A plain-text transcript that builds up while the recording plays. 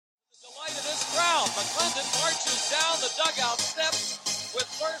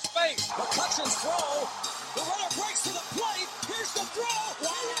throw. The runner breaks to the plate. Here's the throw. Wow.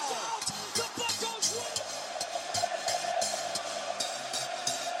 He is out. The Buccos win.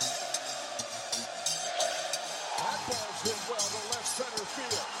 That ball's hit well to left center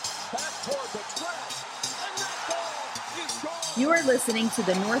field. Back toward the track. And that ball is gone. You are listening to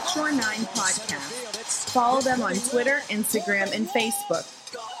the North Shore 9 podcast. Follow them on Twitter, Instagram, and Facebook.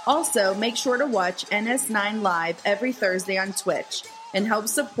 Also, make sure to watch NS9 Live every Thursday on Twitch and help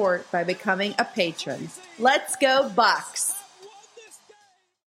support by becoming a patron. Let's go, Bucks!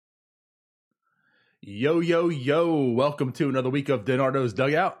 Yo, yo, yo. Welcome to another week of DiNardo's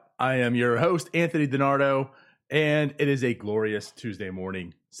Dugout. I am your host, Anthony DiNardo, and it is a glorious Tuesday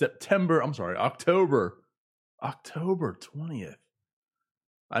morning. October 20th.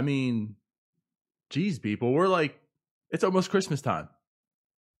 I mean, geez, people, we're like, it's almost Christmas time.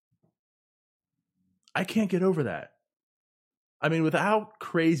 I can't get over that. I mean, with how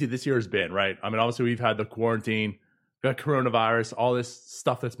crazy this year has been, right? I mean, obviously we've had the quarantine, got coronavirus, all this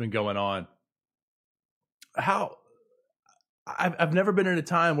stuff that's been going on. I've never been in a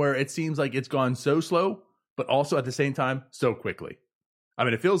time where it seems like it's gone so slow, but also at the same time, so quickly. I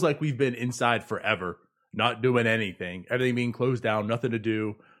mean, it feels like we've been inside forever, not doing anything, everything being closed down, nothing to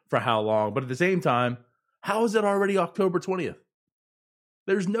do for how long. But at the same time, how is it already October 20th?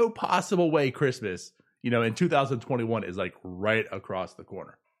 There's no possible way Christmas, in 2021 is like right across the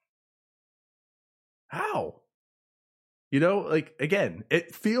corner. How? Again,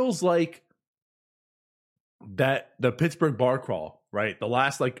 it feels like that the Pittsburgh bar crawl, right? The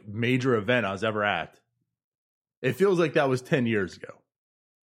last major event I was ever at. It feels like that was 10 years ago,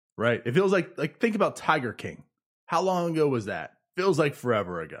 right? It feels like think about Tiger King. How long ago was that? Feels like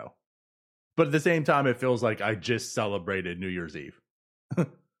forever ago. But at the same time, it feels like I just celebrated New Year's Eve.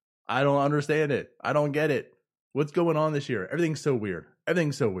 I don't understand it. I don't get it. What's going on this year? Everything's so weird.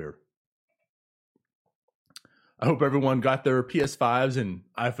 I hope everyone got their PS5s and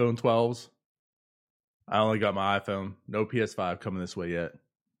iPhone 12s. I only got my iPhone. No PS5 coming this way yet,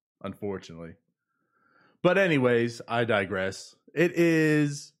 unfortunately. But anyways, I digress. It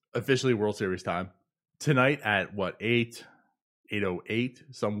is officially World Series time. Tonight at 8:08,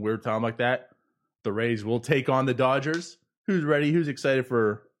 some weird time like that. The Rays will take on the Dodgers. Who's ready? Who's excited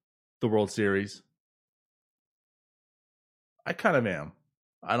for the World Series? I kind of am.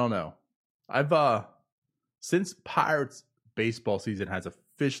 I don't know. I've since Pirates baseball season has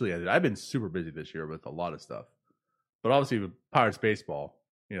officially ended, I've been super busy this year with a lot of stuff. But obviously with Pirates baseball,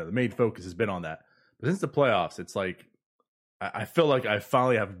 the main focus has been on that. But since the playoffs, it's like I feel like I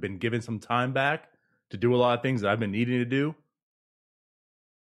finally have been given some time back to do a lot of things that I've been needing to do.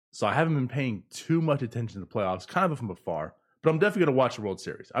 So I haven't been paying too much attention to the playoffs, kind of from afar. But I'm definitely going to watch the World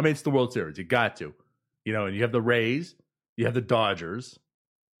Series. I mean, it's the World Series. You got to. And you have the Rays. You have the Dodgers.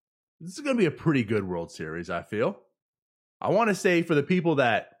 This is going to be a pretty good World Series, I feel. I want to say for the people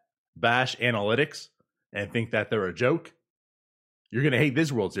that bash analytics and think that they're a joke, you're going to hate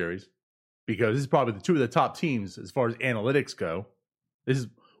this World Series because this is probably the two of the top teams as far as analytics go. This is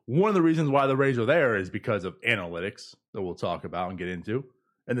one of the reasons why the Rays are there is because of analytics that we'll talk about and get into.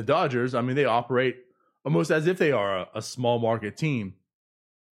 And the Dodgers, I mean, they operate almost as if they are a small market team,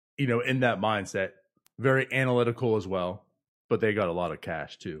 in that mindset. Very analytical as well, but they got a lot of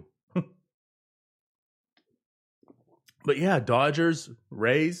cash too. But yeah, Dodgers,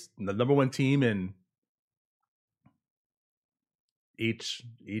 Rays, the number one team in each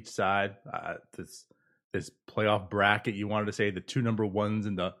side. This playoff bracket, you wanted to say the two number ones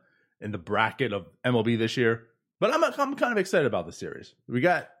in the bracket of MLB this year. But I'm kind of excited about the series.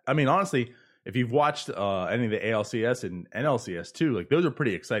 Honestly, if you've watched any of the ALCS and NLCS too, those are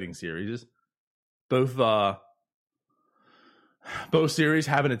pretty exciting series. Both series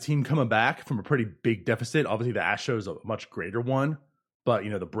having a team coming back from a pretty big deficit. Obviously, the Astros a much greater one, but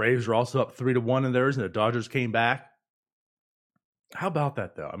the Braves are also up 3-1 in theirs, and the Dodgers came back. How about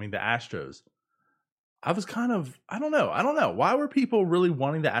that though? I mean, the Astros. I don't know. Why were people really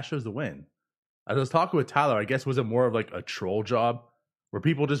wanting the Astros to win? As I was talking with Tyler, I guess was it more of a troll job? Were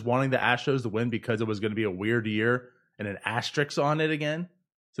people just wanting the Astros to win because it was going to be a weird year and an asterisk on it again?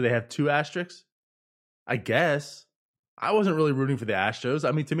 So they have two asterisks? I guess. I wasn't really rooting for the Astros.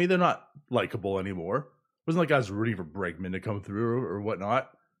 I mean, to me, they're not likable anymore. It wasn't like I was rooting for Bregman to come through or whatnot.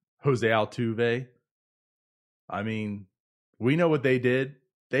 Jose Altuve. I mean, we know what they did.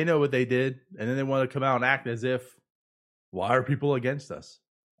 They know what they did. And then they want to come out and act as if, why are people against us?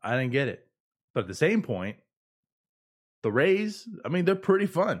 I didn't get it. But at the same point, the Rays, I mean, they're pretty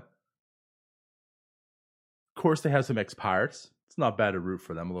fun. Of course, they have some ex-Pirates. It's not bad to root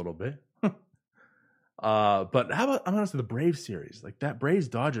for them a little bit. But how about, I'm honest, the Braves series? That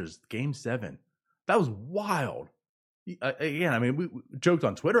Braves-Dodgers Game 7. That was wild. Again, I mean, we joked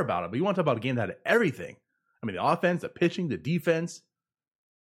on Twitter about it, but you want to talk about a game that had everything. I mean, the offense, the pitching, the defense,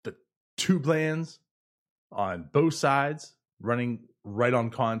 the two plans on both sides, running right on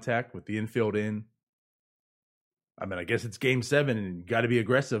contact with the infield in. I mean, I guess it's game 7 and you got to be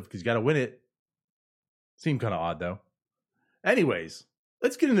aggressive because you got to win it. Seemed kind of odd, though. Anyways,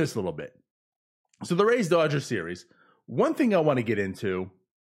 let's get into this a little bit. So the Rays-Dodgers series, one thing I want to get into,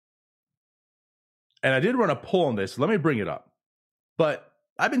 and I did run a poll on this, so let me bring it up. But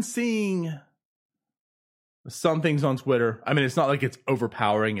I've been seeing some things on Twitter. I mean, it's not like it's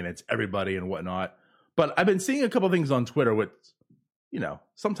overpowering and it's everybody and whatnot. But I've been seeing a couple things on Twitter which,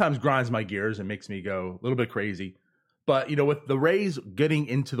 sometimes grinds my gears and makes me go a little bit crazy. But, with the Rays getting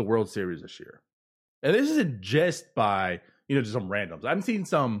into the World Series this year, and this isn't just by, just some randoms. I've seen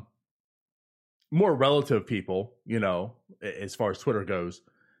some more relative people, as far as Twitter goes,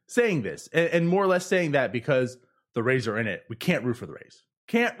 saying this and more or less saying that because the Rays are in it, we can't root for the Rays.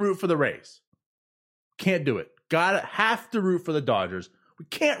 Can't root for the Rays. Can't do it. Have to root for the Dodgers. We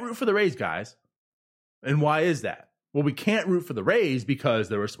can't root for the Rays, guys. And why is that? Well, we can't root for the Rays because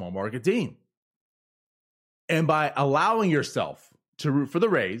they're a small market team. And by allowing yourself to root for the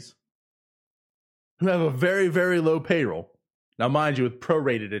Rays, who have a very, very low payroll. Now, mind you, with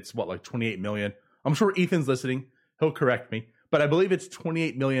prorated, it's like $28 million. I'm sure Ethan's listening. He'll correct me. But I believe it's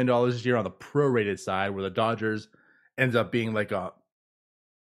 $28 million this year on the prorated side, where the Dodgers ends up being like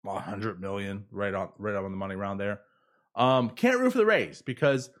 $100 million, right on the money around there. Can't root for the Rays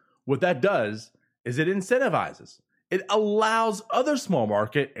because what that does is it incentivizes. It allows other small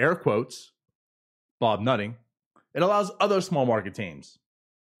market, air quotes, Bob Nutting, it allows other small market teams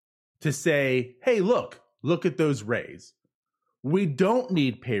to say, hey, look at those Rays. We don't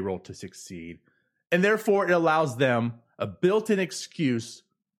need payroll to succeed. And therefore, it allows them a built-in excuse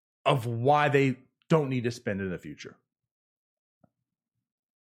of why they don't need to spend in the future.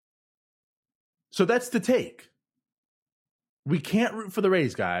 So that's the take. We can't root for the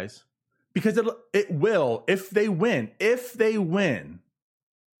Rays, guys, because it will, if they win,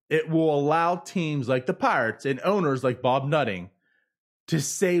 it will allow teams like the Pirates and owners like Bob Nutting to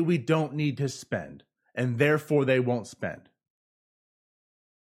say we don't need to spend, and therefore they won't spend.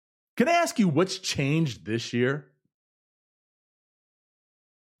 Can I ask you what's changed this year?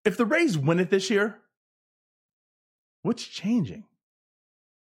 If the Rays win it this year, what's changing?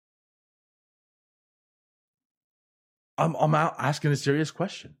 I'm out asking a serious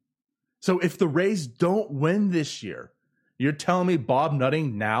question. So if the Rays don't win this year, you're telling me Bob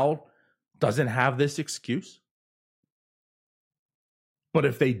Nutting now doesn't have this excuse? But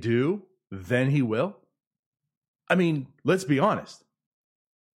if they do, then he will? I mean, let's be honest.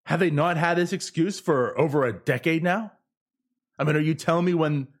 Have they not had this excuse for over a decade now? I mean, are you telling me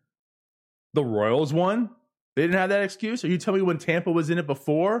when the Royals won, they didn't have that excuse? Are you telling me when Tampa was in it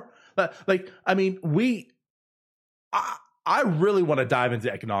before? I really want to dive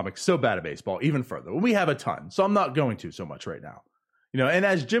into economics so bad at baseball, even further. We have a ton, so I'm not going to so much right now. And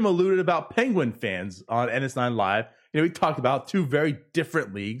as Jim alluded about Penguin fans on NS9 Live, we talked about two very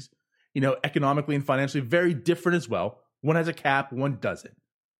different leagues, economically and financially very different as well. One has a cap, one doesn't.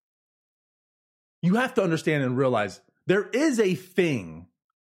 You have to understand and realize there is a thing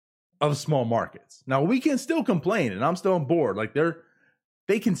of small markets. Now, we can still complain, and I'm still on board. Like,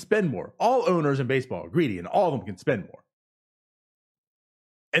 they can spend more. All owners in baseball are greedy, and all of them can spend more.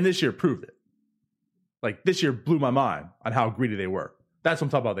 And this year proved it. Like, this year blew my mind on how greedy they were. That's what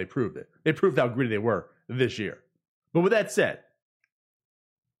I'm talking about. They proved it. They proved how greedy they were this year. But with that said,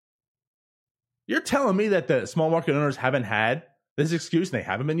 you're telling me that the small market owners haven't had this excuse and they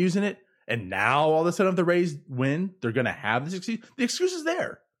haven't been using it, and now all of a sudden if the Rays win, they're going to have this excuse? The excuse is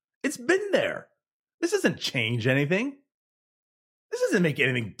there. It's been there. This doesn't change anything. This doesn't make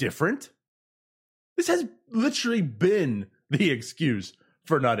anything different. This has literally been the excuse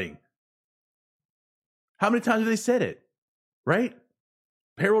for Nutting. How many times have they said it? Right?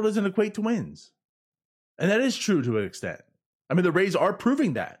 Payroll doesn't equate to wins. And that is true to an extent. I mean, the Rays are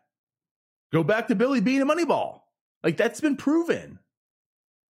proving that. Go back to Billy being a Moneyball. Like, that's been proven.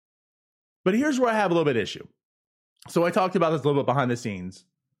 But here's where I have a little bit of issue. So I talked about this a little bit behind the scenes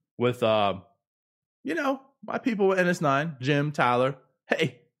with, my people at NS9, Jim, Tyler.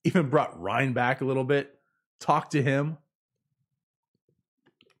 Hey, even brought Ryan back a little bit. Talked to him.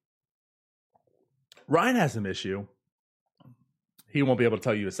 Ryan has some issue. He won't be able to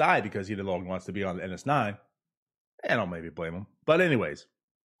tell you his side because he no longer wants to be on the NS9. And I'll maybe blame him. But anyways,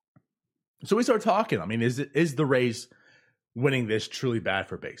 so we start talking. I mean, is the Rays winning this truly bad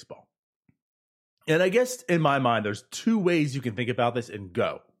for baseball? And I guess in my mind, there's two ways you can think about this and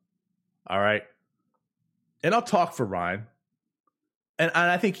go. All right. and I'll talk for Ryan, and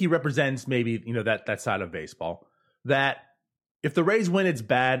I think he represents maybe, that side of baseball, that if the Rays win, it's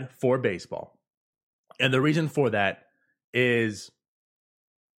bad for baseball. And the reason for that is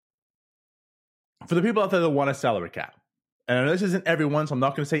for the people out there that want a salary cap. And I know this isn't everyone, so I'm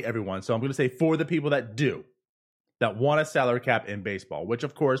not going to say everyone. So I'm going to say for the people that do, that want a salary cap in baseball, which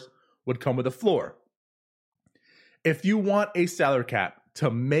of course would come with a floor. If you want a salary cap to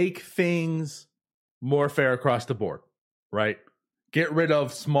make things more fair across the board, right? Get rid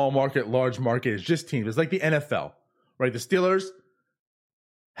of small market, large market. It's just teams. It's like the NFL, right? The Steelers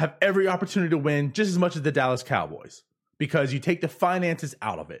have every opportunity to win just as much as the Dallas Cowboys because you take the finances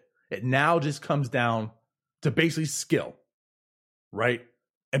out of it. It now just comes down to basically skill, right?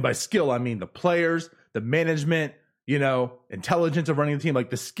 And by skill, I mean the players, the management, intelligence of running the team, like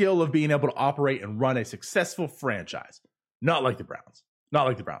the skill of being able to operate and run a successful franchise. Not like the Browns. Not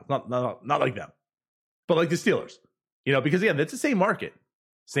like them. But like the Steelers. Because again, it's the same market.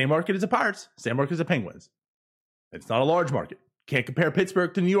 Same market as the Pirates. Same market as the Penguins. It's not a large market. Can't compare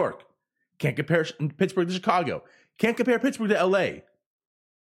Pittsburgh to New York. Can't compare Pittsburgh to Chicago. Can't compare Pittsburgh to LA.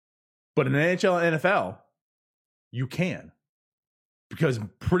 But in the NHL and NFL, you can. Because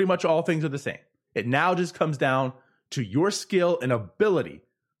pretty much all things are the same. It now just comes down to your skill and ability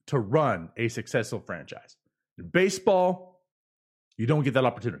to run a successful franchise. In baseball, you don't get that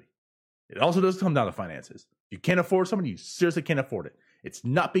opportunity. It also does come down to finances. You can't afford someone, you seriously can't afford it. It's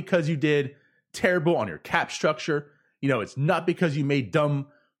not because you did terrible on your cap structure. It's not because you made dumb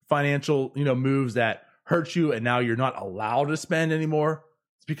financial, moves that hurt you and now you're not allowed to spend anymore.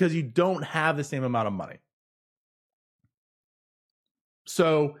 It's because you don't have the same amount of money.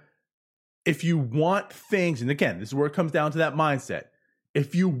 So if you want things, and again, this is where it comes down to that mindset.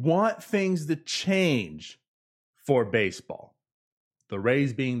 If you want things to change for baseball, the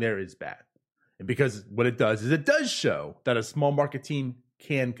Rays being there is bad. And because what it does is it does show that a small market team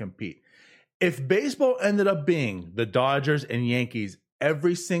can compete. If baseball ended up being the Dodgers and Yankees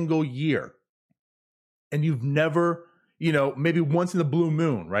every single year, and you've never, maybe once in the blue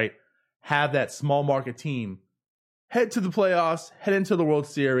moon, right, have that small market team head to the playoffs, head into the World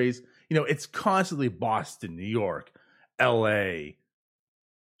Series, it's constantly Boston, New York, LA,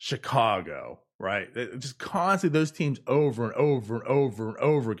 Chicago, right? Just constantly those teams over and over and over and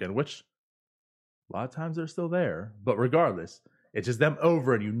over again, which a lot of times they're still there. But regardless, it's just them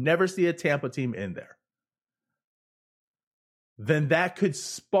over and you never see a Tampa team in there. Then that could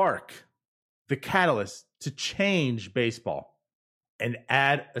spark the catalyst to change baseball and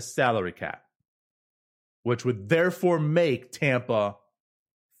add a salary cap, which would therefore make Tampa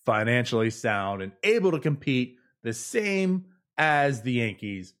financially sound and able to compete the same as the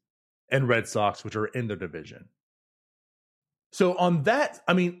Yankees and Red Sox, which are in their division. So on that,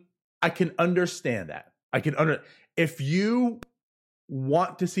 I can understand that. If you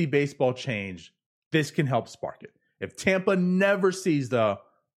want to see baseball change, this can help spark it. If Tampa never sees the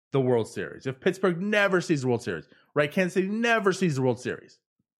World Series, if Pittsburgh never sees the World Series, right? Kansas City never sees the World Series,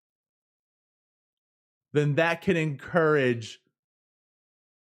 then that can encourage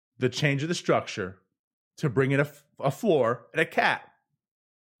the change of the structure to bring in a floor and a cap.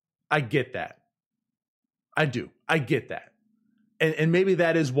 I get that. I do. I get that. And maybe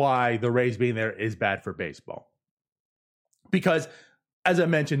that is why the Rays being there is bad for baseball. Because, as I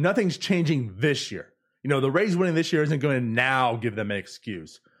mentioned, nothing's changing this year. The Rays winning this year isn't going to now give them an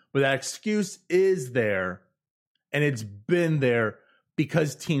excuse. But that excuse is there, and it's been there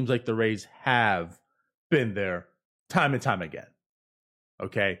because teams like the Rays have been there time and time again.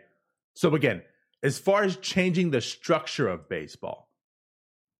 Okay? So again, as far as changing the structure of baseball,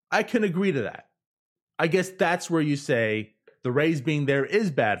 I can agree to that. I guess that's where you say the Rays being there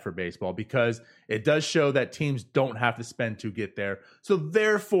is bad for baseball because it does show that teams don't have to spend to get there. So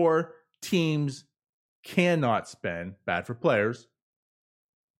therefore, teams cannot spend, bad for players,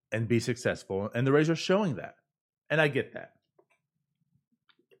 and be successful. And the Rays are showing that. And I get that.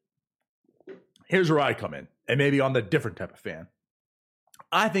 Here's where I come in, and maybe I'm the different type of fan.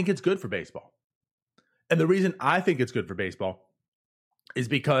 I think it's good for baseball. And the reason I think it's good for baseball is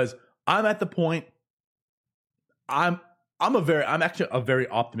because I'm at the point, I'm actually a very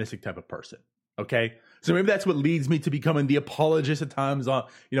optimistic type of person. Okay. So maybe that's what leads me to becoming the apologist at times on,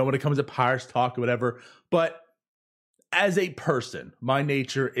 when it comes to Pirates talk or whatever. But as a person, my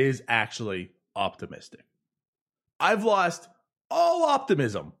nature is actually optimistic. I've lost all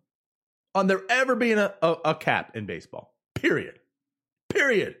optimism on there ever being a cap in baseball. Period.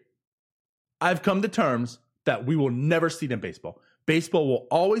 I've come to terms that we will never see it in baseball. Baseball will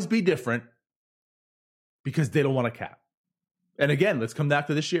always be different because they don't want a cap. And again, let's come back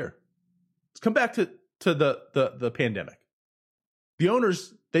to this year. Let's come back to to the pandemic. The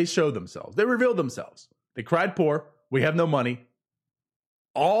owners, they showed themselves. They revealed themselves. They cried poor. We have no money.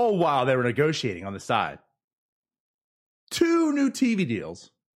 All while they were negotiating on the side 2 new TV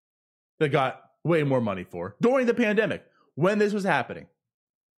deals that got way more money for during the pandemic when this was happening.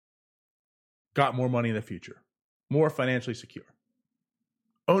 Got more money in the future. More financially secure.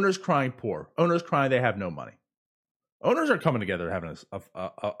 Owners crying poor. Owners crying they have no money. Owners are coming together having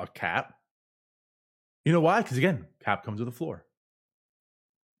a cap. You know why? Because again, cap comes with a floor.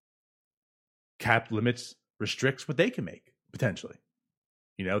 Cap limits, restricts what they can make, potentially.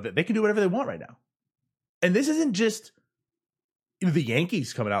 You know, that they can do whatever they want right now. And this isn't just the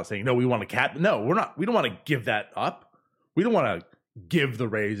Yankees coming out saying, no, we want a cap. No, we're not. We don't want to give that up. We don't want to give the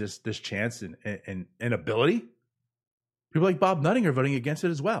Rays this chance and ability. People like Bob Nutting are voting against it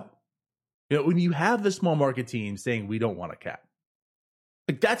as well. You know, when you have the small market team saying we don't want a cap,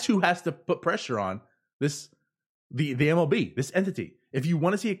 like that's who has to put pressure on this, the MLB, this entity. If you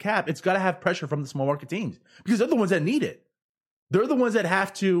want to see a cap, it's got to have pressure from the small market teams because they're the ones that need it. They're the ones that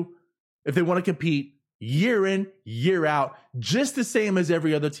have to, if they want to compete year in, year out, just the same as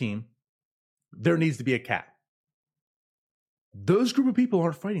every other team, there needs to be a cap. Those group of people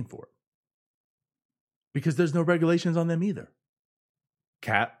aren't fighting for it because there's no regulations on them either.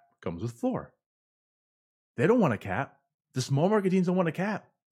 Cap comes with floor. They don't want a cap. The small market teams don't want a cap.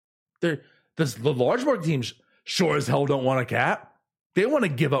 The large market teams sure as hell don't want a cap. They want to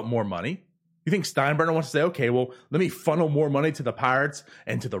give up more money. You think Steinbrenner wants to say, okay, well, let me funnel more money to the Pirates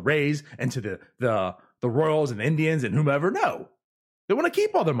and to the Rays and to the Royals and Indians and whomever? No. They want to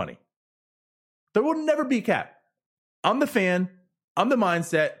keep all their money. There will never be a cap. I'm the fan. I'm the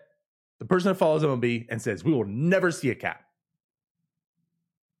mindset. The person that follows MLB and says, we will never see a cap.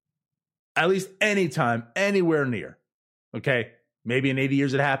 At least anytime, anywhere near. Okay? Maybe in 80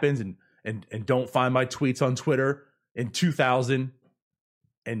 years it happens and don't find my tweets on Twitter in 2000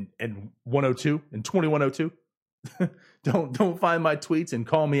 and 102 and 2102. Don't find my tweets and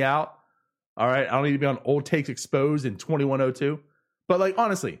call me out. All right? I don't need to be on Old Takes Exposed in 2102. But like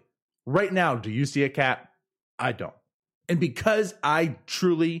honestly, right now, do you see a cap? I don't. And because I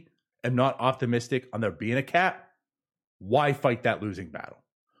truly am not optimistic on there being a cap, why fight that losing battle?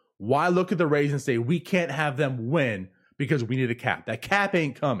 Why look at the Rays and say, we can't have them win because we need a cap? That cap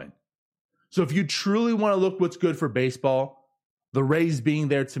ain't coming. So if you truly want to look what's good for baseball, the Rays being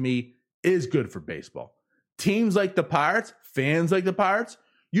there to me is good for baseball. Teams like the Pirates, fans like the Pirates,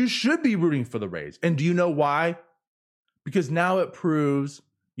 you should be rooting for the Rays. And do you know why? Because now it proves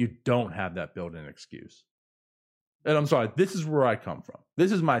you don't have that built-in excuse. And I'm sorry, this is where I come from.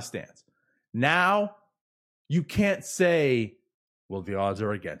 This is my stance. Now, you can't say, well, the odds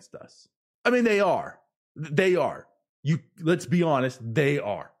are against us. I mean, they are. They are. Let's be honest, they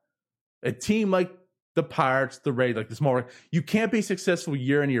are. A team like the Pirates, the Rays, like the smaller, you can't be successful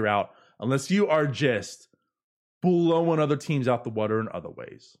year in, year out unless you are just blowing other teams out the water in other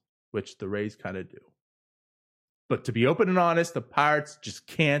ways, which the Rays kind of do. But to be open and honest, the Pirates just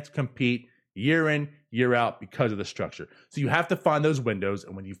can't compete year in, year out because of the structure. So you have to find those windows.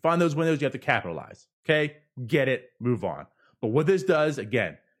 And when you find those windows, you have to capitalize. Okay? Get it, move on. But what this does,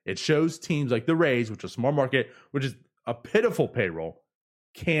 again, it shows teams like the Rays, which is a small market, which is a pitiful payroll,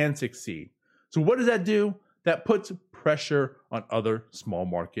 can succeed. So what does that do? That puts pressure on other small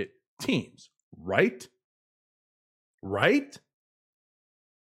market teams, right? Right?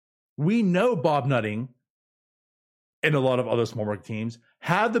 We know Bob Nutting and a lot of other small market teams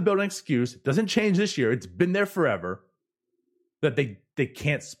have the building excuse. It doesn't change this year. It's been there forever that they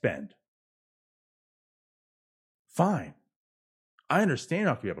can't spend. Fine. I understand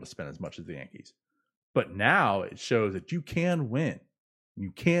not to be able to spend as much as the Yankees. But now it shows that you can win.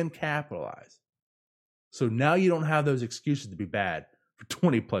 You can capitalize. So now you don't have those excuses to be bad for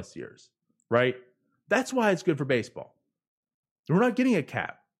 20 plus years, right? That's why it's good for baseball. We're not getting a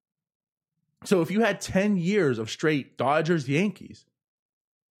cap. So if you had 10 years of straight Dodgers, Yankees,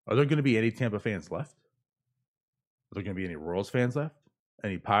 are there going to be any Tampa fans left? Are there going to be any Royals fans left?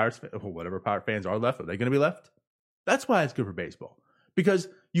 Any Pirates, whatever Pirate fans are left, are they going to be left? That's why it's good for baseball. Because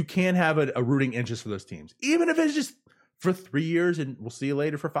you can have a rooting interest for those teams. Even if it's just for 3 years and we'll see you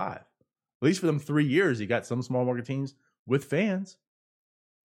later for 5. At least for them 3 years, you got some small market teams with fans.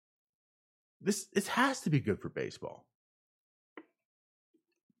 It has to be good for baseball.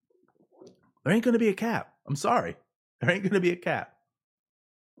 There ain't going to be a cap. I'm sorry. There ain't going to be a cap.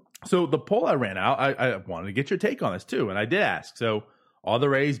 So the poll I ran out, I wanted to get your take on this too. And I did ask. So are the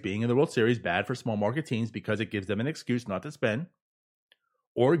Rays being in the World Series bad for small market teams because it gives them an excuse not to spend?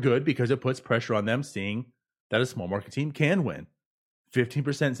 Or good because it puts pressure on them seeing that a small market team can win?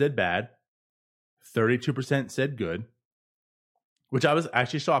 15% said bad. 32% said good, which I was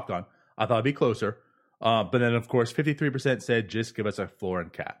actually shocked on. I thought it'd be closer. But then, of course, 53% said just give us a floor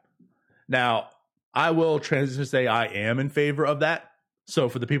and cap. Now, I will transition to say I am in favor of that. So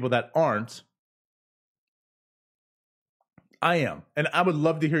for the people that aren't, I am. And I would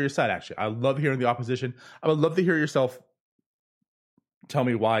love to hear your side, actually. I love hearing the opposition. I would love to hear yourself tell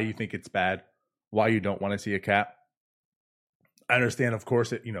me why you think it's bad, why you don't want to see a cap. I understand, of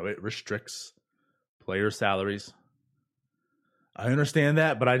course, it restricts player salaries. I understand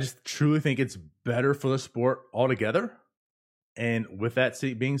that, but I just truly think it's better for the sport altogether. And with that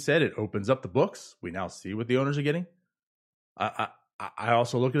being said, it opens up the books. We now see what the owners are getting. I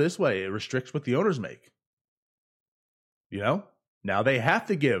also look at it this way. It restricts what the owners make. Now they have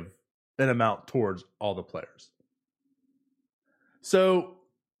to give an amount towards all the players. So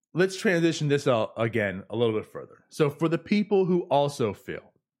let's transition this again a little bit further. So for the people who also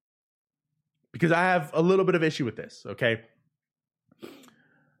feel, because I have a little bit of issue with this, okay?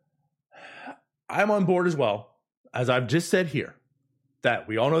 I'm on board as well, as I've just said here, that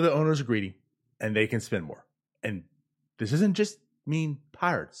we all know the owners are greedy and they can spend more. And this doesn't just mean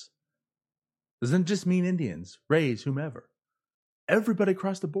Pirates. This doesn't just mean Indians, Rays, whomever. Everybody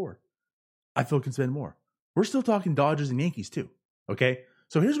across the board, I feel, can spend more. We're still talking Dodgers and Yankees too, okay?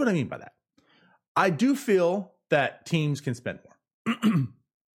 So here's what I mean by that. I do feel that teams can spend more.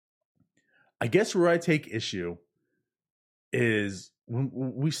 I guess where I take issue is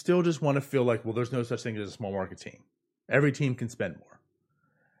we still just want to feel like, well, there's no such thing as a small market team. Every team can spend more.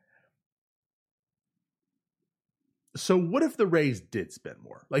 So what if the Rays did spend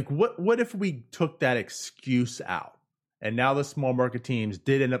more? Like, what if we took that excuse out and now the small market teams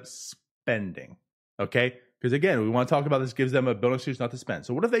did end up spending? Okay? Because again, we want to talk about this gives them a bonus excuse not to spend.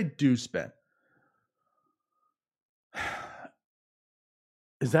 So what if they do spend?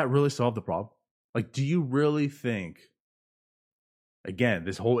 Does that really solve the problem? Like, do you really think, again,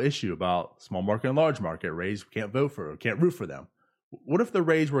 this whole issue about small market and large market, Rays can't vote for, can't root for them. What if the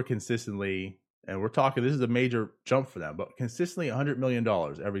Rays were consistently, and we're talking, this is a major jump for them, but consistently $100 million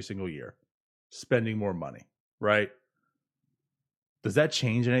every single year, spending more money, right? Does that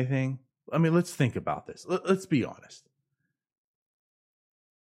change anything? I mean, let's think about this. Let's be honest.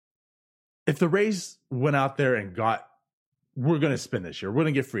 If the Rays went out there and we're going to spend this year, we're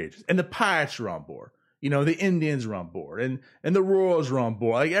going to get free agents, and the Pirates are on board, the Indians are on board, and the Royals are on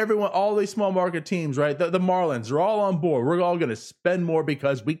board, like everyone, all these small market teams, right? The Marlins are all on board. We're all going to spend more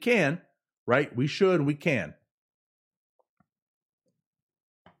because we can, right? We should, we can.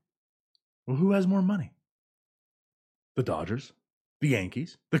 Well, who has more money? The Dodgers, the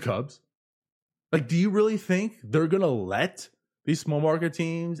Yankees, the Cubs. Like, do you really think they're going to let these small market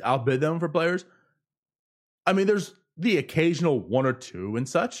teams outbid them for players? I mean, there's the occasional one or two and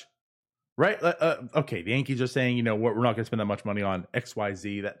such, right? Okay, the Yankees are saying, we're not going to spend that much money on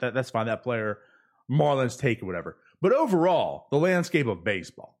XYZ. That's fine. That player, Marlins take it, whatever. But overall, the landscape of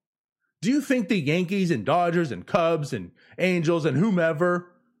baseball, do you think the Yankees and Dodgers and Cubs and Angels and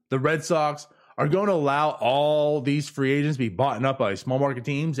whomever, the Red Sox, are going to allow all these free agents to be bought up by small market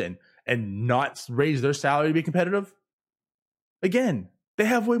teams and not raise their salary to be competitive? Again, they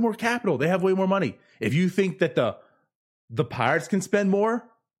have way more capital. They have way more money. If you think that the Pirates can spend more,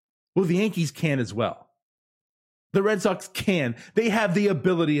 well, the Yankees can as well. The Red Sox can. They have the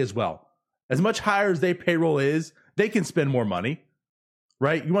ability as well. As much higher as their payroll is, they can spend more money,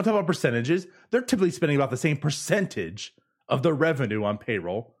 right? You want to talk about percentages? They're typically spending about the same percentage of their revenue on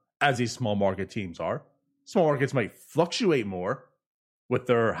payroll as these small market teams are. Small markets might fluctuate more with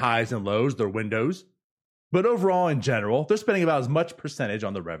their highs and lows, their windows. But overall, in general, they're spending about as much percentage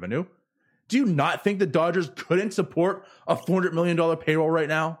on the revenue. Do you not think the Dodgers couldn't support a $400 million payroll right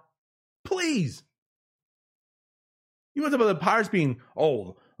now? Please. You want to talk about the Pirates being,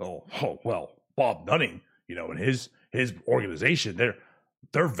 well, Bob Nunning, and his organization,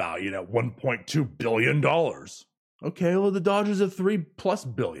 they're valued at $1.2 billion. Okay, well, the Dodgers are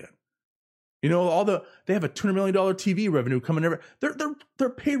 $3+ billion. They have a $200 million TV revenue coming every. Their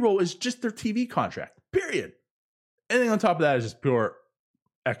payroll is just their TV contract. Period. Anything on top of that is just pure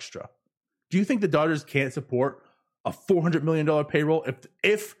extra. Do you think the Dodgers can't support a $400 million payroll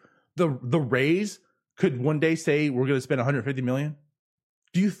if the Rays could one day say we're going to spend $150 million?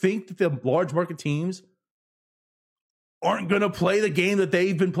 Do you think that the large market teams aren't going to play the game that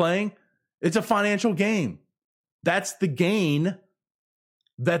they've been playing? It's a financial game. That's the gain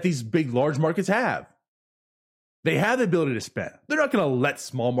that these big, large markets have. They have the ability to spend. They're not going to let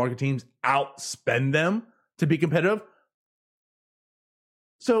small market teams outspend them to be competitive.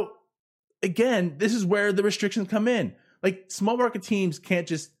 So, again, this is where the restrictions come in. Like, small market teams can't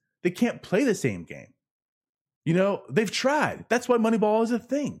just They can't play the same game. You know, they've tried. That's why Moneyball is a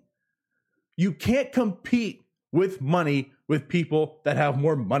thing. You can't compete with money with people that have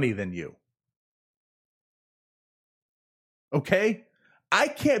more money than you. Okay? I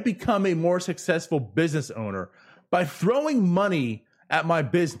can't become a more successful business owner by throwing money at my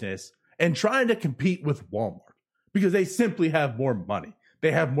business and trying to compete with Walmart because they simply have more money.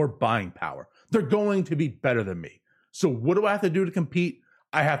 They have more buying power. They're going to be better than me. So what do I have to do to compete?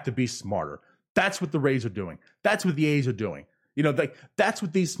 I have to be smarter. That's what the Rays are doing. That's what the A's are doing. You know, that's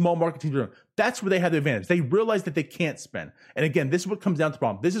what these small market teams are doing. That's where they have the advantage. They realize that they can't spend. And again, this is what comes down to the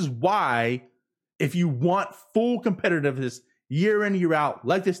problem. This is why if you want full competitiveness year in, year out,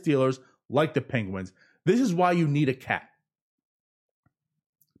 like the Steelers, like the Penguins, this is why you need a cap.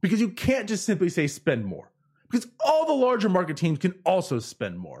 Because you can't just simply say spend more. Because all the larger market teams can also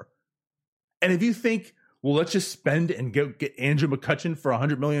spend more. And if you think, well, let's just spend and get Andrew McCutchen for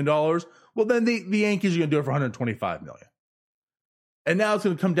 $100 million, well, then the Yankees are going to do it for $125 million. And now it's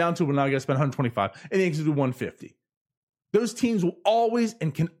going to come down to, well, now you got to spend $125, and the Yankees do $150. Those teams will always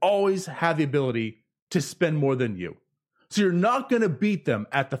and can always have the ability to spend more than you. So you're not going to beat them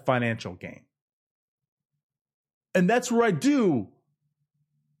at the financial game. And that's where I'll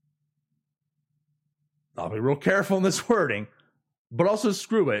be real careful in this wording, but also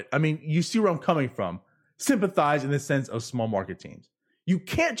screw it. I mean, you see where I'm coming from. Sympathize in the sense of small market teams. You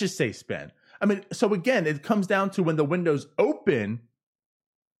can't just say spend. I mean, so again, it comes down to when the window's open,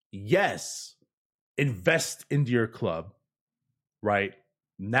 yes, invest into your club, right?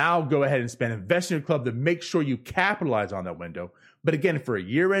 Now go ahead and spend. Invest in your club to make sure you capitalize on that window. But again, for a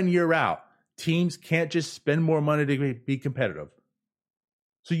year in, year out, teams can't just spend more money to be competitive.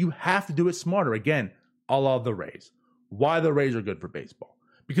 So you have to do it smarter. Again, a la the Rays. Why the Rays are good for baseball?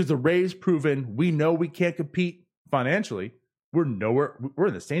 Because the Rays proven we know we can't compete financially. We're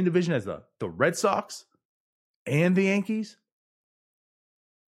in the same division as the Red Sox and the Yankees.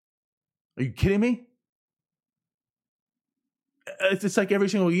 Are you kidding me? It's like every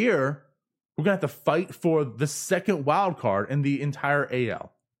single year, we're going to have to fight for the second wild card in the entire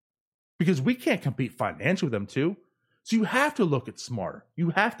AL. Because we can't compete financially with them too. So you have to look at smarter.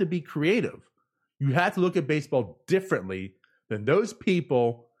 You have to be creative. You have to look at baseball differently than those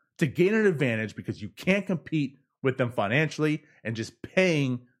people to gain an advantage because you can't compete with them financially and just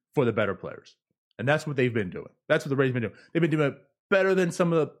paying for the better players. And that's what they've been doing. That's what the Rays have been doing. They've been doing it better than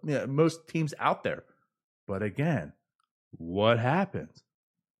some of the most teams out there. But again, what happens?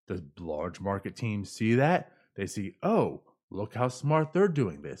 Does large market teams see that? They see, oh, look how smart they're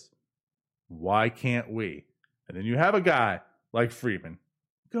doing this. Why can't we? And then you have a guy like Freeman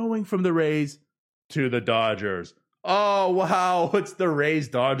going from the Rays to the Dodgers. Oh, wow. It's the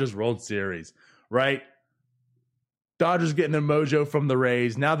Rays-Dodgers World Series, right? Dodgers getting their mojo from the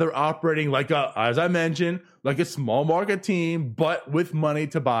Rays. Now they're operating like as I mentioned, like a small market team, but with money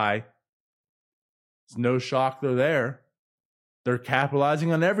to buy. It's no shock they're there. They're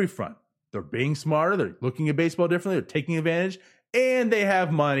capitalizing on every front. They're being smarter. They're looking at baseball differently. They're taking advantage. And they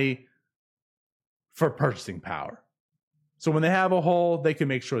have money for purchasing power. So when they have a hole, they can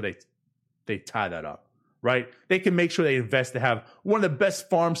make sure they tie that up, right? They can make sure they invest to have one of the best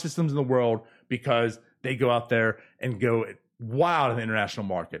farm systems in the world because they go out there and go wild in the international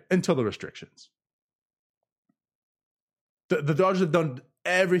market until the restrictions. The Dodgers have done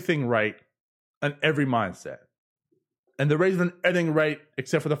everything right on every mindset. And the Rays have done everything right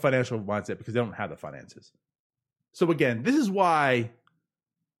except for the financial mindset because they don't have the finances. So again, this is why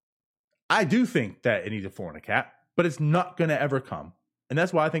I do think that it needs a 4 and a cap, but it's not going to ever come. And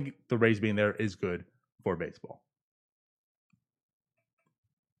that's why I think the Rays being there is good for baseball.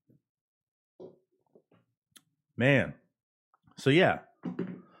 Man. So yeah,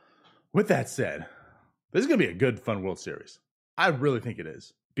 with that said, this is going to be a good, fun World Series. I really think it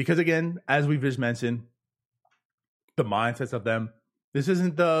is. Because again, as we've just mentioned, the mindsets of them, this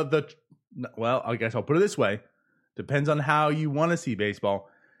isn't well, I guess I'll put it this way. Depends on how you want to see baseball.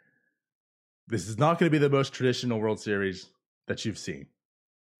 This is not going to be the most traditional World Series that you've seen.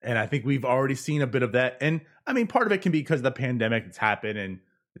 And I think we've already seen a bit of that. And I mean, part of it can be because of the pandemic that's happened and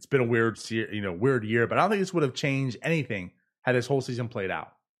it's been a weird year, but I don't think this would have changed anything had this whole season played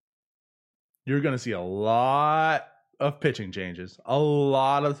out. You're going to see a lot of pitching changes, a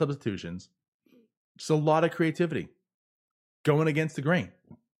lot of substitutions, just a lot of creativity going against the grain,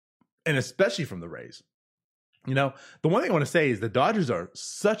 and especially from the Rays. You know, the one thing I want to say is the Dodgers are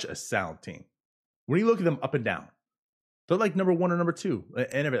such a sound team. When you look at them up and down, they're like number 1 or number 2.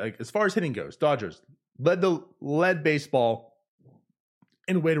 And like as far as hitting goes, Dodgers led baseball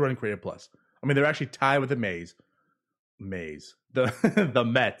in weighted run created plus. I mean, they're actually tied with the Mays. Mays, the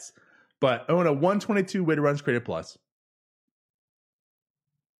Mets, but own a 122 weighted runs created plus.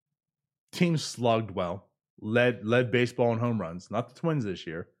 Team slugged well, led baseball in home runs. Not the Twins this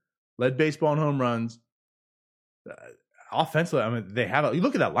year. Led baseball in home runs. Offensively, I mean, they have. You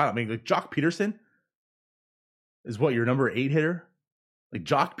look at that lineup. I mean, like Jock Peterson is what, your number 8 hitter. Like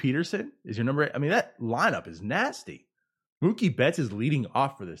Jock Peterson is your number 8. I mean, that lineup is nasty. Mookie Betts is leading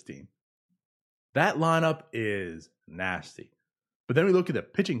off for this team. That lineup is nasty. But then we look at the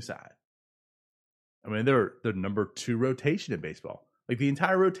pitching side. I mean, they're the number 2 rotation in baseball. Like the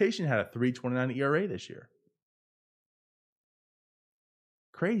entire rotation had a 3.29 ERA this year.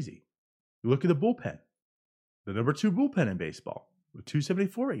 Crazy. You look at the bullpen. The number 2 bullpen in baseball with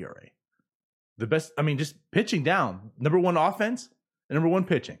 2.74 ERA. The best, I mean, just pitching down. Number 1 offense and number 1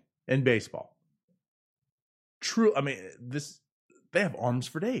 pitching in baseball. True. I mean, they have arms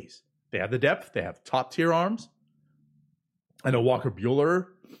for days. They have the depth. They have top tier arms. I know Walker Buehler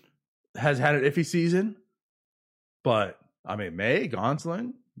has had an iffy season, but I mean, May,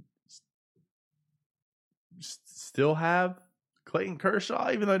 Gonsolin still have Clayton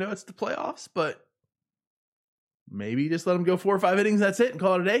Kershaw, even though I know it's the playoffs, but maybe just let him go 4 or 5 innings. That's it and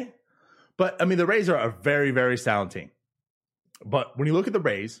call it a day. But I mean, the Rays are a very, very sound team. But when you look at the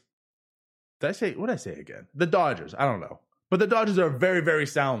Rays, what did I say again? The Dodgers. I don't know. But the Dodgers are a very, very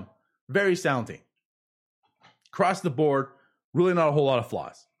sound team. Across the board, really not a whole lot of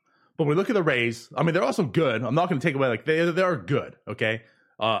flaws. But when we look at the Rays, I mean, they're also good. I'm not going to take away, like, they are good, okay?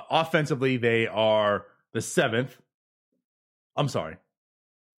 Offensively, they are the 7th. I'm sorry.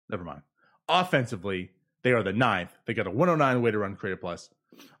 Never mind. Offensively, they are the 9th. They got a 109 weighted run created plus.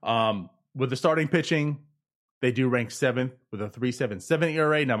 With the starting pitching, they do rank 7th with a 3.77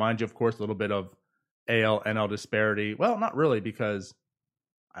 ERA. Now, mind you, of course, a little bit of AL, NL disparity. Well, not really, because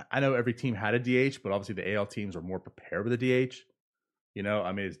I know every team had a DH, but obviously the AL teams are more prepared with a DH. You know,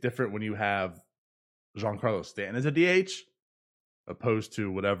 I mean, it's different when you have Giancarlo Stanton as a DH opposed to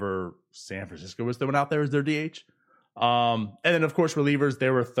whatever San Francisco was throwing out there as their DH. And then, of course, relievers, they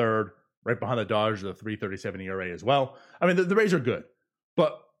were 3rd, right behind the Dodgers, the 3.37 ERA as well. I mean, the Rays are good.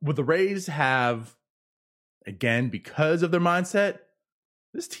 But what the Rays have, again, because of their mindset,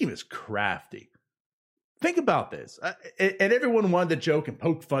 this team is crafty. Think about this. And everyone wanted to joke and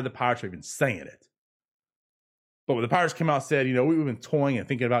poke fun at the Pirates for even saying it. But when the Pirates came out and said, you know, we've been toying and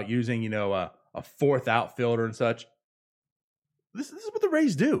thinking about using, you know, a 4th outfielder and such. This is what the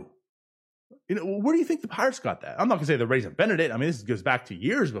Rays do. You know, where do you think the Pirates got that? I'm not going to say the Rays invented it. I mean, this goes back to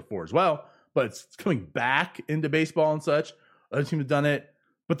years before as well. But it's coming back into baseball and such. Other teams have done it.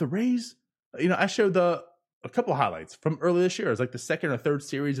 But the Rays, you know, I showed a couple highlights from earlier this year. It was like the 2nd or 3rd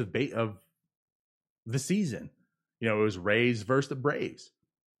series of the season. You know, it was Rays versus the Braves.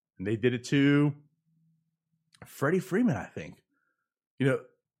 And they did it to Freddie Freeman, I think. You know,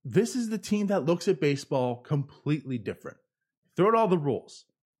 this is the team that looks at baseball completely different. Throw out all the rules.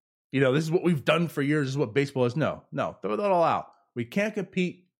 You know, this is what we've done for years. This is what baseball is. No, throw that all out. We can't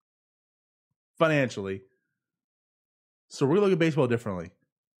compete financially. So we're going to look at baseball differently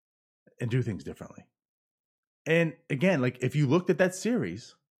and do things differently. And again, like if you looked at that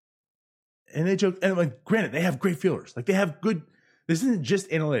series and they joked, and like, granted, they have great fielders. Like they have good, this isn't just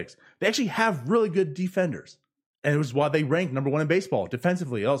analytics. They actually have really good defenders. And it was why they ranked number 1 in baseball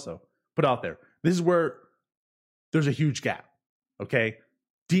defensively also put out there. This is where there's a huge gap. Okay.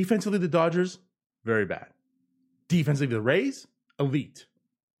 Defensively, the Dodgers, very bad. Defensively, the Rays, elite.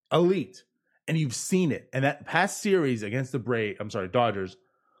 And you've seen it. And that past series against the Dodgers,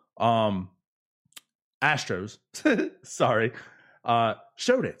 Astros, sorry,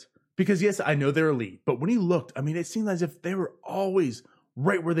 showed it. Because yes, I know they're elite, but when he looked, I mean, it seemed as if they were always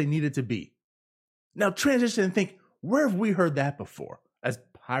right where they needed to be. Now transition and think, where have we heard that before as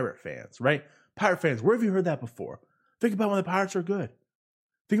Pirate fans, right? Pirate fans, where have you heard that before? Think about when the Pirates are good.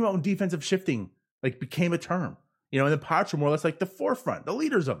 Think about when defensive shifting like became a term, you know, and the Pirates were more or less like the forefront, the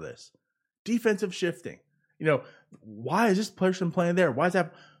leaders of this defensive shifting. You know, why is this person playing there? Why is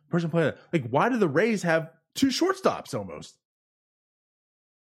that person playing there? Like, why do the Rays have 2 shortstops almost?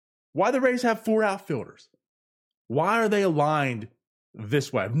 Why do the Rays have 4 outfielders? Why are they aligned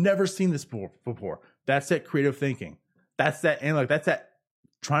this way? I've never seen this before. That's that creative thinking. That's that, and like that's that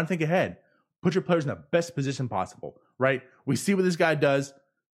trying to think ahead. Put your players in the best position possible, right? We see what this guy does.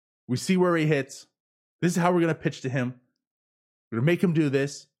 We see where he hits. This is how we're going to pitch to him. We're going to make him do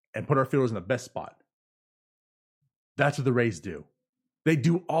this and put our fielders in the best spot. That's what the Rays do. They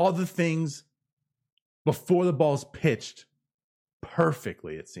do all the things before the ball's pitched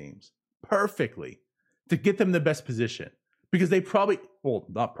perfectly, it seems. Perfectly. To get them in the best position. Because they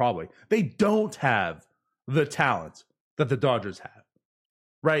they don't have the talent that the Dodgers have,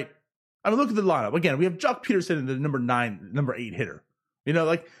 right? I mean, look at the lineup. Again, we have Jock Peterson in the number 8 hitter.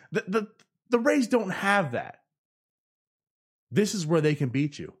 Like the Rays don't have that. This is where they can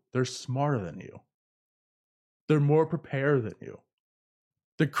beat you. They're smarter than you. They're more prepared than you.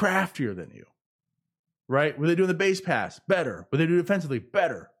 They're craftier than you, right? What they do in the base pass, better. What they do defensively,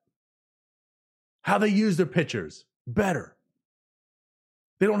 better. How they use their pitchers, better.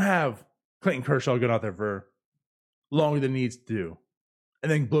 They don't have Clayton Kershaw going out there for longer than he needs to do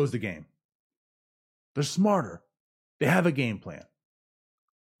and then blows the game. They're smarter. They have a game plan.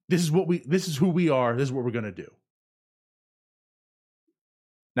 This is who we are. This is what we're going to do.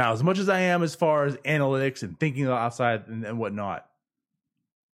 Now, as much as I am as far as analytics and thinking outside and whatnot,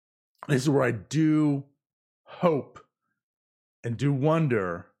 this is where I do hope and do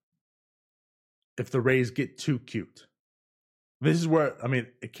wonder if the Rays get too cute. This is where,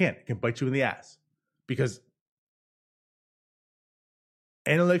 it can bite you in the ass because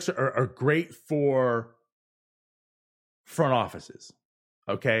analytics are great for front offices,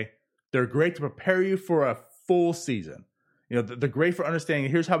 okay? They're great to prepare you for a full season. They're great for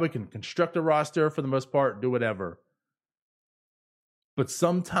understanding, here's how we can construct a roster for the most part, do whatever. But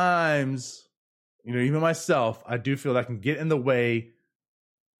sometimes, even myself, I do feel that can get in the way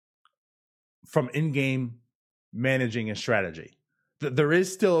from in-game managing and strategy. There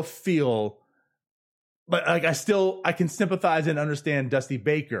is still a feel, but like I can sympathize and understand Dusty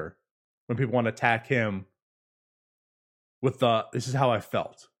Baker when people want to attack him with this is how I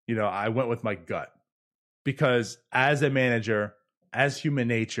felt. I went with my gut. Because as a manager, as human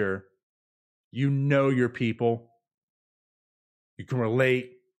nature, your people. You can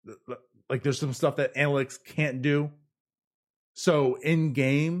relate. Like there's some stuff that analytics can't do. So in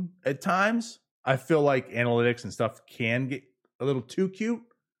game, at times, I feel like analytics and stuff can get a little too cute.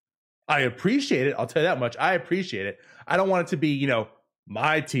 I appreciate it. I'll tell you that much. I appreciate it. I don't want it to be,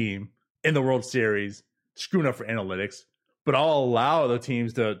 my team in the World Series screwing up for analytics, but I'll allow the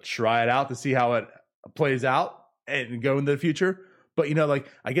teams to try it out to see how it plays out and go into the future. But,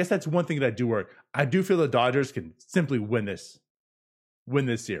 I guess that's one thing that I do worry. I do feel the Dodgers can simply win this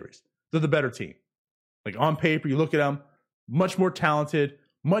series. They're the better team. Like on paper, you look at them, much more talented,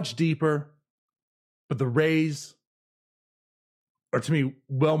 much deeper, but the Rays are, to me,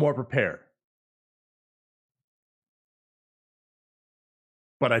 well more prepared.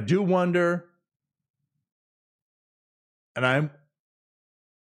 But I do wonder, and I'm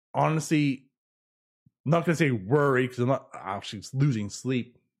honestly not going to say worry because I'm not actually losing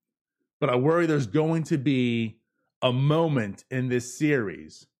sleep, but I worry there's going to be a moment in this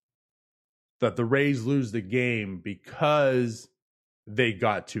series that the Rays lose the game because they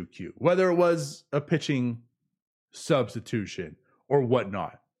got too cute. Whether it was a pitching substitution or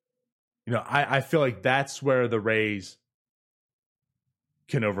whatnot. I feel like that's where the Rays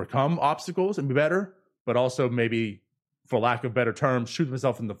can overcome obstacles and be better, but also maybe, for lack of better terms, shoot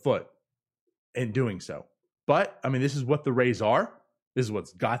themselves in the foot in doing so. But, this is what the Rays are. This is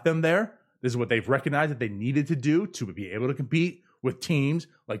what's got them there. This is what they've recognized that they needed to do to be able to compete with teams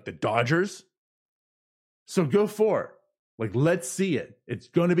like the Dodgers. So go for it. Like, let's see it. It's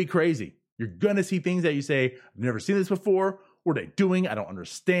going to be crazy. You're going to see things that you say, I've never seen this before. What are they doing? I don't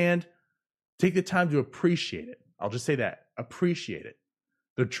understand. Take the time to appreciate it. I'll just say that. Appreciate it.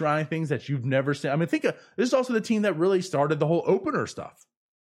 They're trying things that you've never seen. Think of this is also the team that really started the whole opener stuff.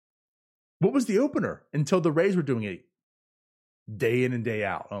 What was the opener until the Rays were doing it day in and day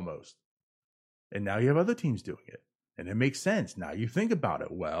out almost? And now you have other teams doing it. And it makes sense. Now you think about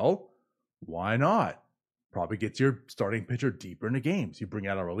it. Well, why not? Probably gets your starting pitcher deeper into games. You bring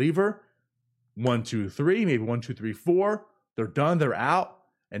out a reliever, 1, 2, 3, maybe 1, 2, 3, 4. They're done. They're out.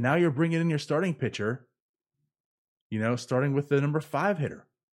 And now you're bringing in your starting pitcher, starting with the number 5 hitter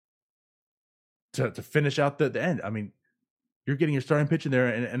to finish out the end. You're getting your starting pitcher there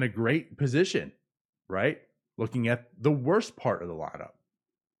in a great position, right? Looking at the worst part of the lineup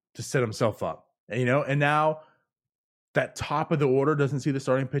to set himself up. And now that top of the order doesn't see the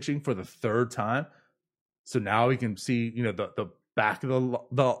starting pitching for the 3rd time. So now we can see, the back of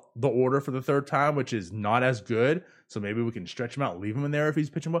the order for the 3rd time, which is not as good. So maybe we can stretch him out, leave him in there if he's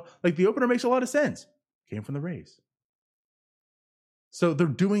pitching well. Like the opener makes a lot of sense. Came from the Rays. So they're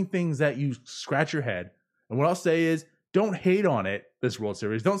doing things that you scratch your head. And what I'll say is, don't hate on it, this World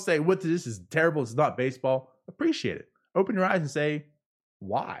Series. Don't say, this is terrible. It's not baseball. Appreciate it. Open your eyes and say,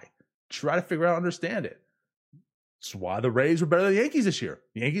 why? Try to figure out, understand it. It's why the Rays were better than the Yankees this year.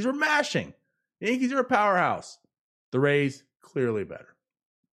 The Yankees were mashing. The Yankees are a powerhouse. The Rays, clearly better.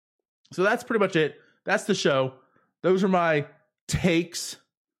 So that's pretty much it. That's the show. Those are my takes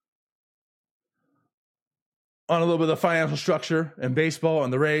on a little bit of the financial structure in baseball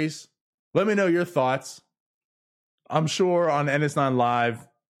and the Rays. Let me know your thoughts. I'm sure on NS9 Live,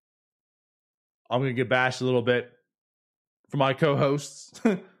 I'm going to get bashed a little bit for my co-hosts,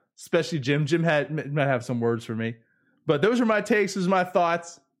 especially Jim. Jim might have some words for me. But those are my takes. Those are my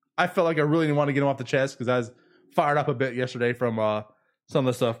thoughts. I felt like I really didn't want to get them off the chest because I was fired up a bit yesterday from some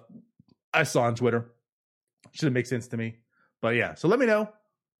of the stuff I saw on Twitter. Shouldn't make sense to me. But yeah, so let me know.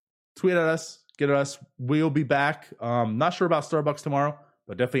 Tweet at us. Get at us. We'll be back. Not sure about Starbucks tomorrow,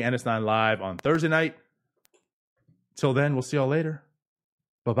 but definitely NS9 Live on Thursday night. Till then, we'll see y'all later.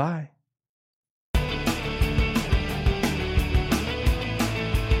 Bye-bye.